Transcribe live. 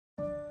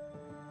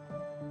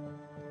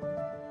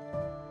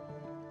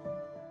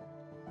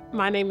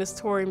My name is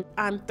Tori.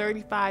 I'm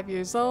 35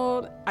 years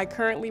old. I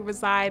currently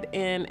reside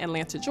in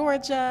Atlanta,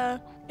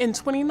 Georgia. In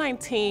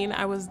 2019,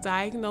 I was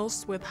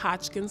diagnosed with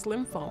Hodgkin's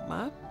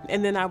lymphoma,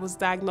 and then I was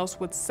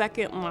diagnosed with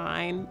second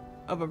line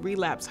of a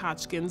relapsed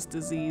Hodgkin's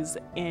disease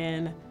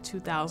in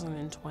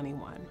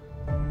 2021.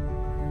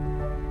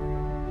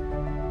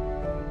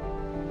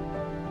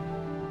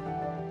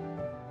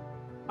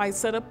 I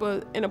set up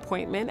an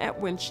appointment at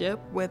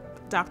Winship with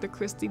Dr.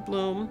 Christy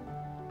Bloom,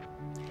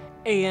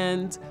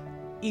 and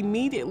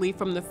immediately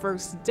from the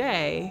first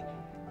day,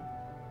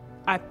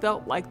 I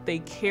felt like they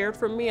cared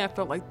for me. I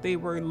felt like they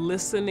were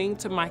listening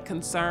to my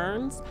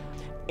concerns.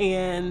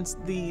 And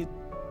the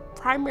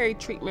primary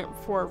treatment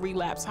for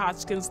relapsed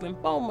Hodgkin's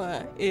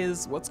lymphoma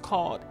is what's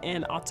called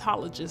an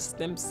autologous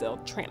stem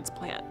cell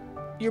transplant.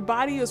 Your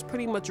body is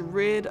pretty much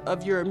rid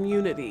of your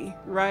immunity,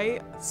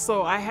 right?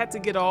 So I had to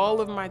get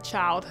all of my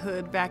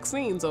childhood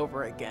vaccines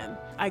over again.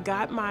 I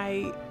got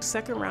my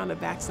second round of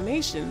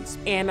vaccinations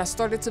and I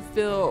started to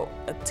feel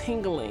a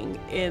tingling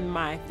in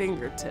my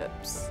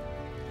fingertips.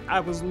 I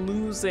was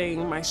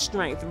losing my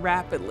strength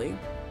rapidly.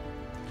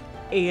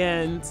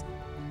 And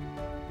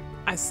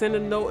I sent a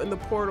note in the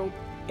portal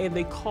and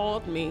they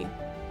called me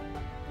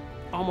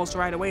almost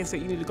right away and said,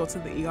 you need to go to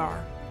the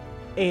ER.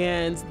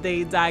 And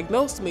they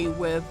diagnosed me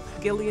with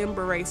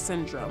Guillain-Barré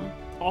syndrome,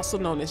 also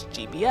known as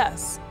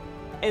GBS.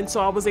 And so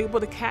I was able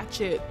to catch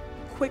it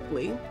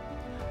quickly.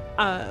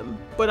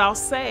 But I'll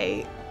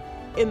say,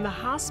 in the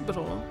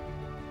hospital,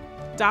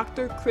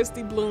 Dr.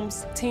 Christy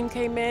Bloom's team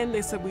came in.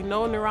 They said, we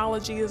know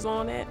neurology is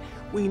on it.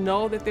 We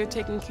know that they're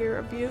taking care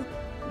of you.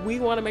 We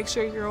want to make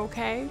sure you're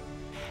okay.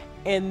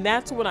 And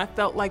that's when I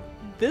felt like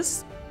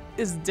this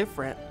is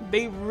different.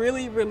 They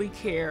really, really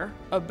care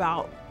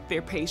about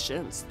their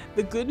patients.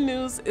 The good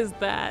news is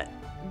that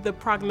the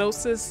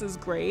prognosis is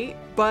great,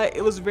 but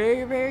it was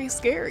very, very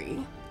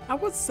scary. I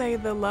would say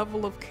the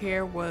level of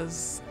care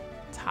was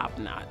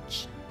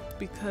top-notch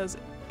because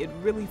it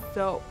really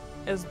felt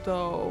as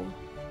though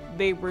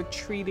they were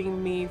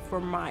treating me for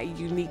my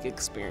unique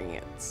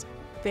experience.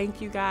 Thank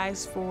you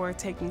guys for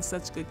taking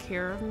such good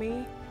care of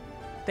me.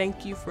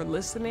 Thank you for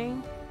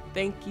listening.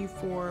 Thank you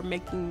for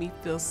making me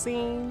feel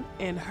seen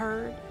and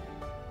heard.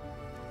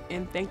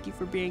 And thank you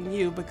for being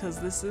you, because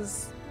this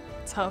is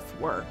tough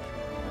work.